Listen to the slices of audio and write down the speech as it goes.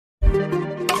Hey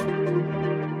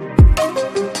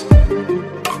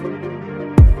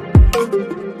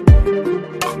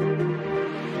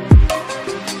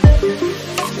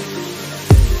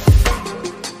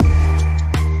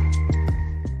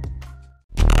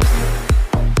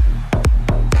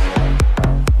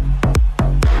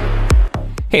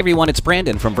everyone, it's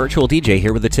Brandon from Virtual DJ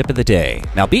here with the tip of the day.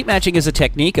 Now, beat matching is a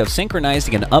technique of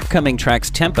synchronizing an upcoming track's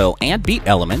tempo and beat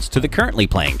elements to the currently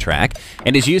playing track,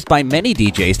 and is used by many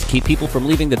DJs to keep people from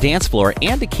leaving the dance floor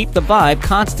and to keep the vibe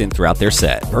constant throughout their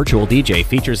set. Virtual DJ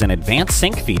features an advanced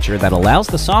sync feature that allows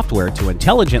the software to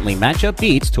intelligently match up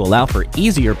beats to allow for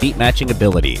easier beat matching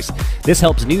abilities. This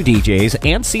helps new DJs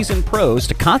and seasoned pros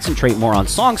to concentrate more on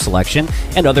song selection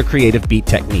and other creative beat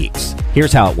techniques.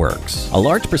 Here's how it works. A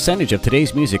large percentage of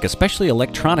today's music, especially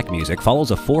electronic music,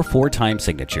 follows a 4/4 time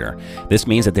signature. This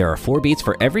means that there are 4 beats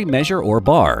for every measure or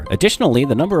bar. Additionally,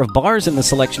 the number of bars in the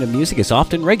selection of music is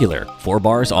often regular. 4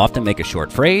 bars often make a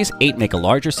short phrase, 8 make a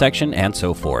larger section, and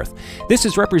so forth. This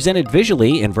is represented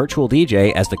visually in Virtual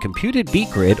DJ as the Computed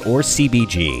Beat Grid, or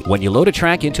CBG. When you load a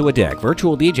track into a deck,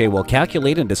 Virtual DJ will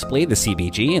calculate and display the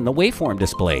CBG in the waveform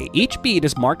display. Each beat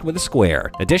is marked with a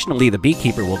square. Additionally, the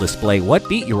beatkeeper will display what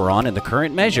beat you are on in the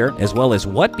current measure, as well as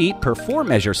what beat per 4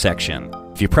 measure section.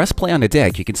 If you press play on a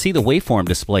deck, you can see the waveform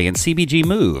display in CBG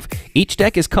move. Each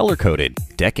deck is color-coded.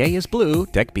 Deck A is blue,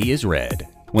 Deck B is red.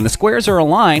 When the squares are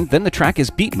aligned, then the track is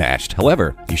beat matched.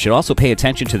 However, you should also pay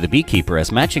attention to the beatkeeper,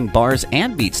 as matching bars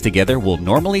and beats together will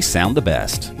normally sound the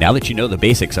best. Now that you know the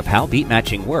basics of how beat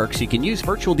matching works, you can use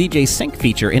Virtual DJ's sync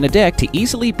feature in a deck to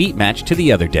easily beat match to the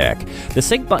other deck. The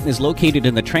sync button is located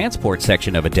in the transport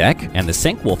section of a deck, and the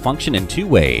sync will function in 2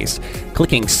 ways.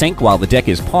 Clicking sync while the deck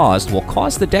is paused will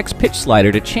cause the deck's pitch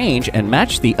slider to change and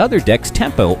match the other deck's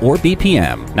tempo or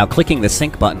BPM. Now, clicking the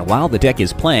sync button while the deck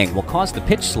is playing will cause the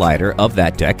pitch slider of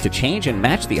that deck to change and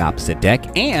match the opposite deck,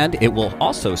 and it will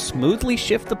also smoothly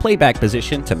shift the playback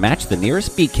position to match the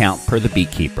nearest beat count per the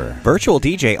beatkeeper. Virtual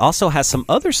DJ also has some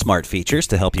other smart features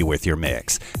to help you with your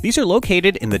mix. These are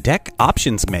located in the deck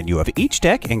options menu of each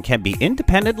deck and can be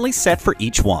independently set for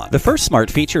each one. The first smart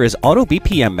feature is Auto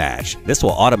BPM Match. This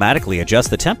will automatically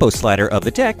adjust the tempo slider of the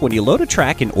deck when you load a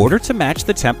track in order to match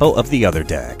the tempo of the other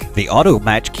deck. The Auto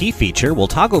Match Key feature will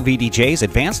toggle VDJ's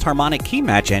advanced harmonic key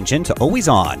match engine to always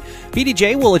on.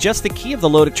 VDJ will adjust the key of the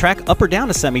loaded track up or down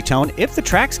a semitone if the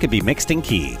tracks can be mixed in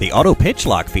key. The Auto Pitch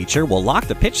Lock feature will lock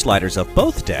the pitch sliders of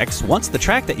both decks once the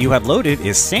track that you have loaded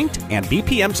is synced and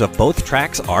BPMs of both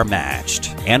tracks are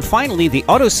matched. And finally, the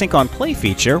Auto Sync on Play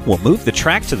feature will move the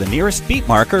track to the nearest beat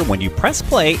marker when you press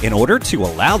play in order to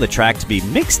allow the track to be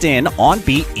mixed in on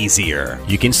beat easier.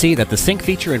 You can see that the sync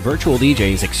feature in Virtual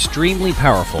DJ is extremely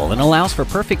powerful and allows for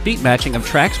perfect beat matching of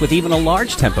tracks with even a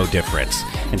large tempo difference.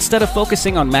 Instead of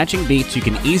focusing on matching beats, you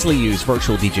can easily use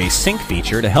Virtual DJ's sync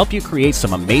feature to help you create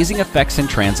some amazing effects and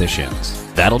transitions.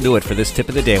 That'll do it for this tip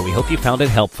of the day. We hope you found it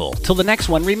helpful. Till the next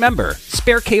one, remember,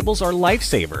 spare cables are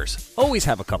lifesavers. Always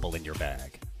have a couple in your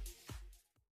bag.